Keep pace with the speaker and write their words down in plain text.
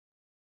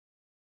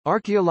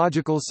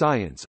Archaeological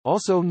science,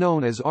 also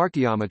known as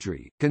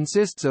archaeometry,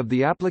 consists of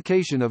the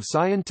application of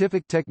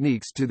scientific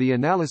techniques to the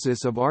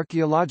analysis of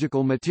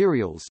archaeological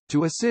materials,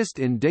 to assist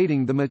in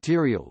dating the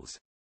materials.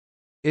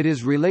 It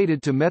is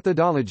related to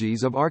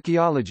methodologies of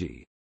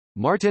archaeology.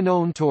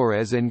 Martinón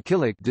Torres and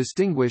Killick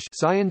distinguish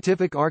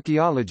scientific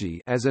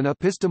archaeology as an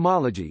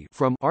epistemology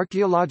from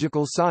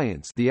archaeological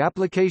science, the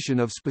application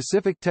of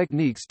specific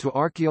techniques to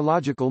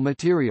archaeological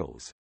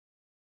materials.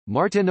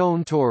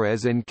 Martinón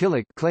Torres and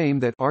Killick claim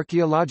that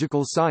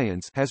archaeological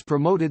science has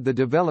promoted the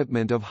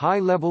development of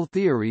high-level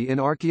theory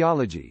in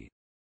archaeology.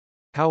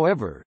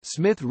 However,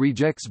 Smith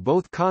rejects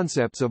both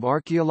concepts of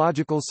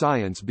archaeological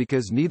science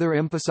because neither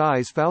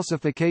emphasize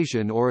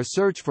falsification or a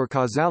search for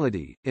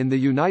causality. In the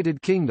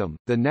United Kingdom,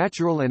 the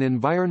Natural and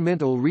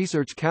Environmental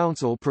Research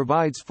Council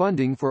provides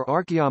funding for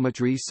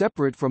archaeometry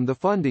separate from the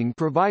funding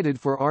provided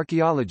for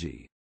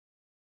archaeology.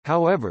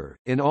 However,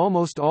 in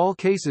almost all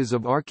cases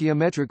of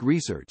archaeometric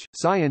research,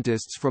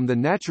 scientists from the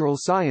natural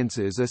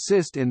sciences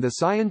assist in the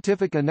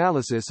scientific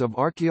analysis of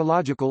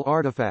archaeological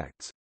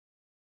artifacts.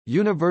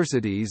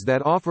 Universities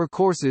that offer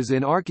courses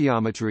in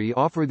archaeometry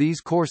offer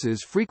these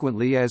courses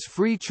frequently as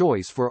free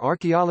choice for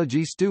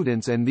archaeology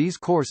students, and these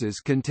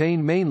courses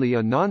contain mainly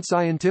a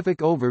non-scientific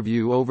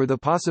overview over the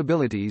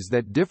possibilities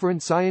that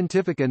different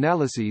scientific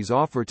analyses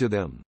offer to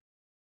them.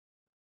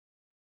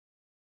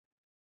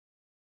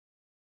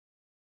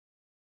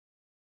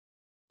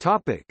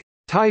 Topic: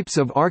 Types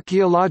of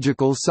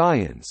archaeological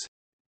science.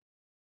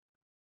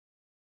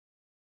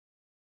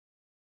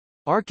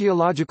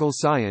 Archaeological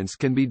science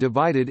can be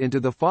divided into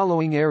the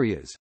following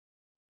areas: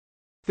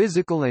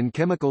 physical and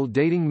chemical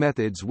dating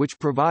methods which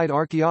provide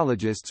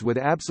archaeologists with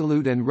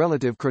absolute and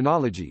relative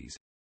chronologies,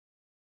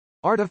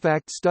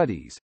 artifact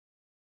studies,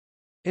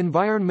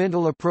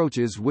 environmental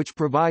approaches which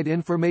provide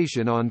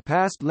information on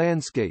past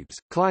landscapes,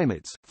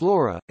 climates,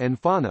 flora, and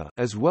fauna,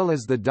 as well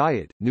as the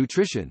diet,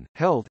 nutrition,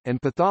 health,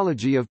 and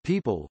pathology of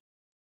people.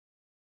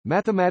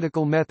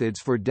 Mathematical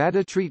methods for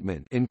data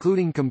treatment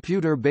including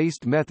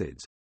computer-based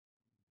methods.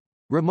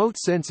 Remote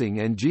sensing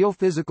and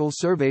geophysical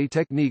survey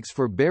techniques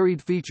for buried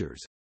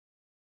features.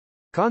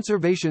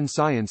 Conservation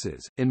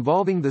sciences,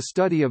 involving the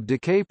study of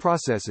decay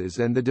processes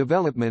and the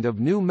development of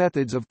new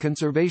methods of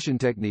conservation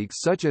techniques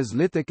such as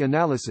lithic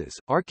analysis,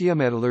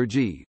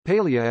 archaeometallurgy,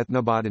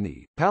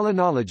 paleoethnobotany,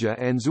 palynology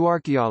and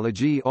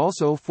zooarchaeology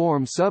also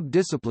form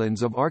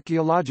sub-disciplines of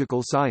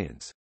archaeological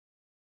science.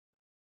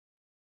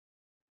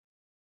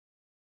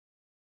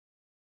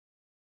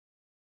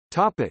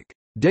 Topic: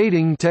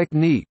 Dating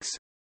techniques.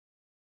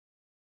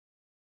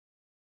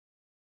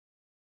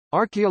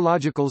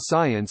 Archaeological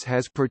science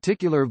has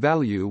particular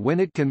value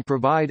when it can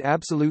provide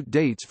absolute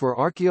dates for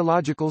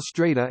archaeological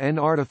strata and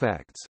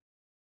artifacts.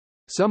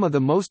 Some of the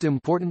most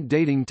important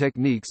dating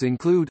techniques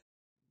include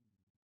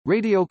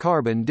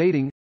radiocarbon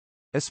dating,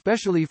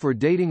 especially for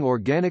dating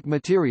organic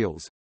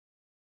materials,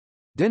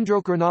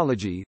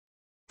 dendrochronology,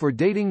 for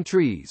dating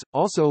trees,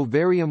 also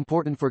very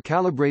important for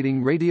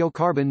calibrating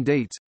radiocarbon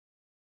dates,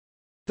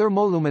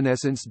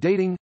 thermoluminescence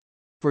dating,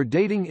 for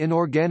dating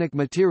inorganic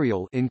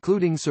material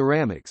including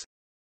ceramics,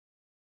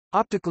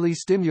 optically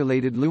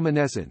stimulated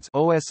luminescence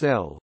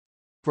 (OSL),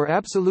 for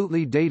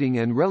absolutely dating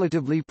and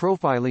relatively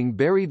profiling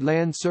buried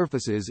land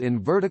surfaces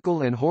in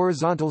vertical and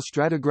horizontal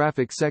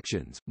stratigraphic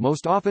sections,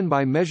 most often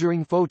by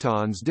measuring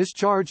photons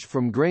discharged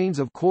from grains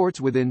of quartz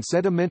within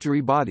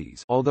sedimentary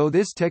bodies, although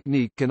this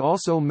technique can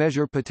also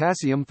measure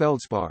potassium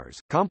feldspars.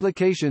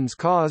 Complications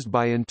caused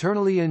by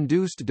internally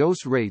induced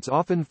dose rates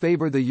often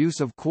favor the use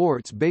of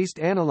quartz-based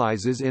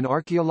analyses in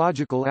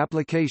archaeological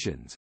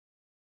applications.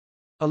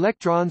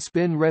 Electron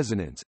spin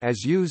resonance,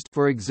 as used,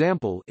 for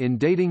example, in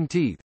dating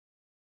teeth.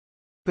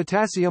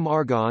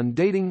 Potassium-argon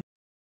dating,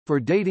 for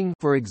dating,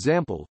 for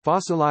example,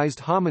 fossilized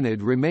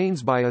hominid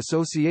remains by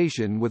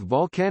association with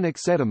volcanic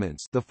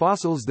sediments. The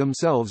fossils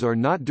themselves are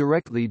not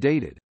directly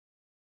dated.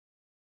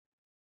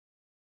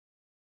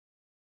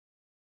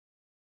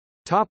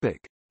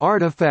 Topic: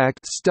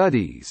 Artifact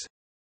studies.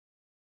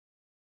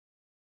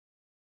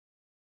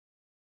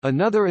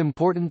 Another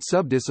important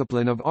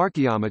subdiscipline of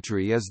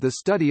archaeometry is the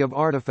study of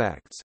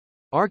artifacts.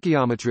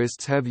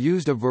 Archaeometrists have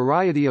used a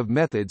variety of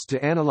methods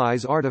to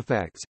analyze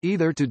artifacts,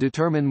 either to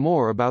determine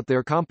more about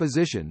their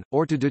composition,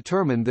 or to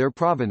determine their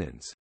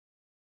provenance.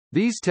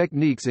 These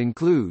techniques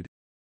include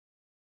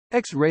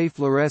X-ray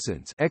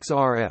fluorescence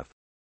 (XRF),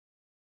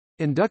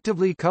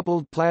 inductively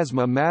coupled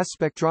plasma mass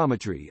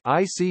spectrometry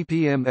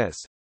 (ICP-MS),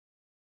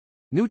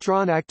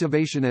 neutron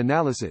activation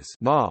analysis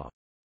 (NA),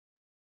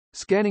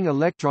 scanning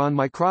electron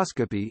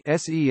microscopy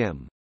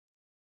 (SEM),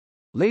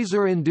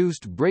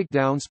 laser-induced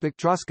breakdown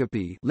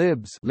spectroscopy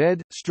 (LIBS).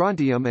 Lead,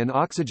 strontium and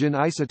oxygen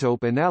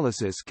isotope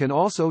analysis can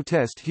also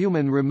test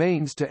human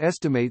remains to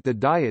estimate the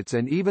diets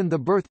and even the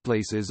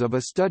birthplaces of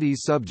a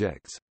study's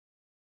subjects.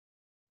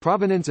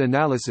 Provenance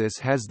analysis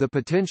has the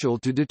potential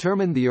to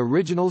determine the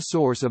original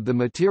source of the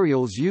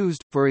materials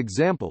used, for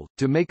example,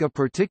 to make a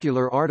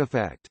particular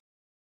artifact.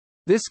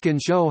 This can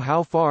show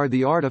how far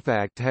the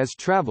artifact has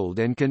traveled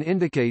and can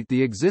indicate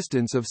the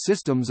existence of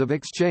systems of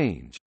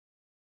exchange.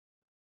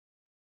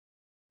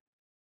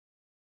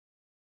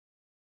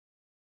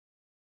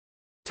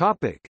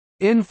 Topic: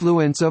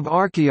 Influence of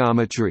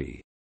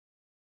archaeometry.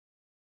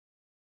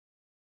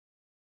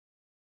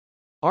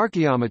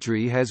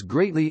 Archaeometry has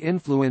greatly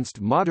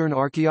influenced modern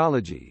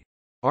archaeology.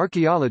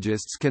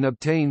 Archaeologists can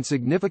obtain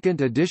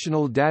significant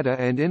additional data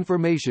and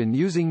information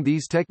using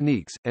these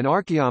techniques, and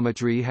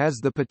archaeometry has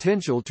the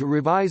potential to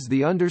revise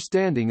the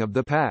understanding of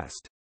the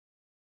past.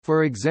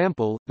 For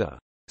example, the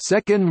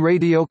Second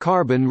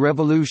Radiocarbon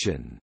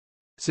Revolution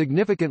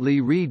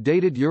significantly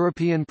redated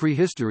European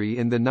prehistory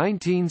in the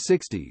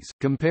 1960s,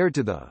 compared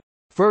to the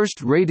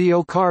First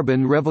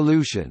Radiocarbon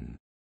Revolution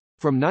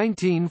from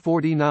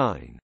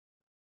 1949.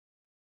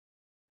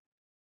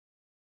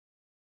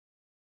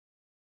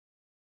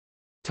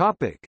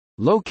 Topic: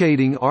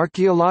 Locating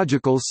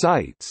archaeological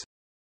sites.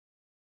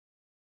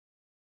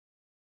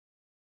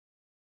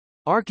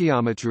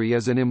 Archaeometry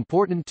is an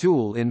important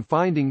tool in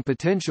finding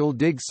potential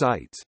dig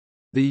sites.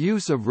 The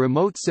use of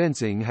remote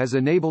sensing has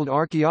enabled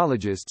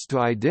archaeologists to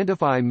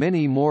identify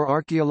many more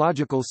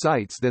archaeological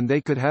sites than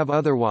they could have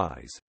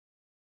otherwise.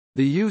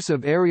 The use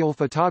of aerial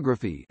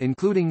photography,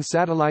 including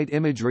satellite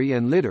imagery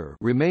and lidar,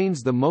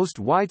 remains the most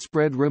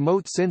widespread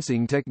remote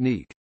sensing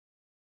technique.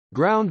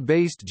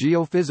 Ground-based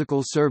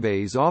geophysical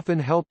surveys often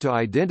help to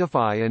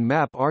identify and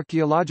map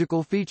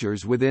archaeological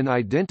features within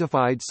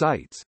identified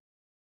sites.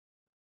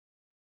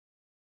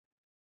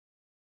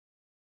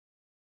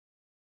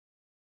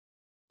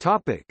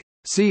 Topic: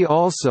 See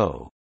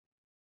also: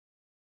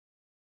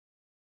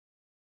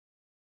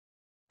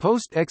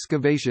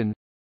 Post-excavation,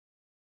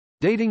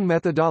 dating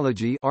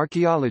methodology,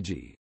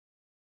 archaeology.